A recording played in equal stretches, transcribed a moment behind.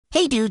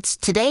Hey dudes,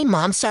 today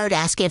Mom started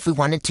asking if we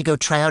wanted to go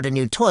try out a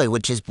new toy,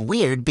 which is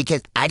weird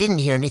because I didn't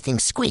hear anything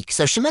squeak,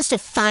 so she must have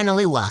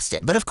finally lost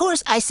it. But of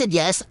course, I said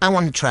yes, I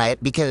want to try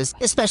it because,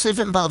 especially if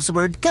it involves the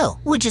word go,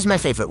 which is my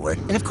favorite word.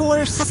 And of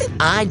course,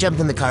 I jumped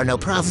in the car no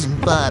problem,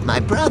 but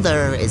my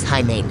brother is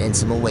high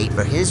maintenance and will wait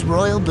for his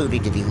royal booty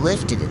to be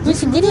lifted and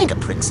listen like a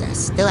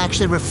princess. He'll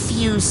actually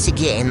refuse to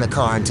get in the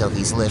car until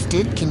he's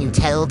lifted. Can you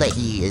tell that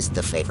he is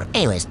the favorite?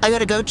 Anyways, I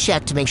gotta go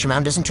check to make sure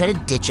Mom doesn't try to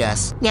ditch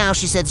us. Now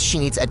she says she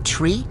needs a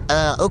treat.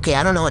 Okay,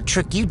 I don't know what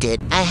trick you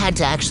did. I had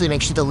to actually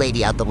make sure the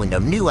lady out the window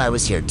knew I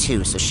was here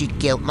too, so she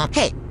guilt Mom.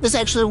 Hey, this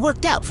actually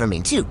worked out for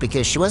me too,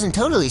 because she wasn't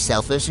totally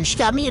selfish and she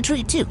got me a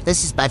treat too.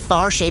 This is by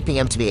far shaping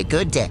up to be a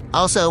good day.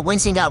 Also,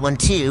 Winston got one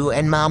too,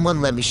 and Mom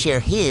wouldn't let me share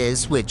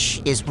his,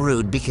 which is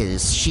rude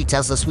because she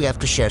tells us we have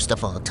to share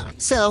stuff all the time.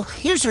 So,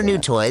 here's her new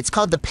toy. It's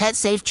called the Pet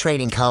Safe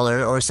Trading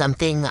Collar or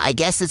something. I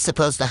guess it's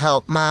supposed to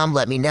help Mom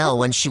let me know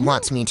when she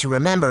wants me to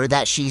remember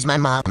that she's my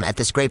mom at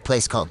this great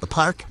place called the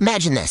park.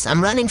 Imagine this,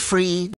 I'm running free.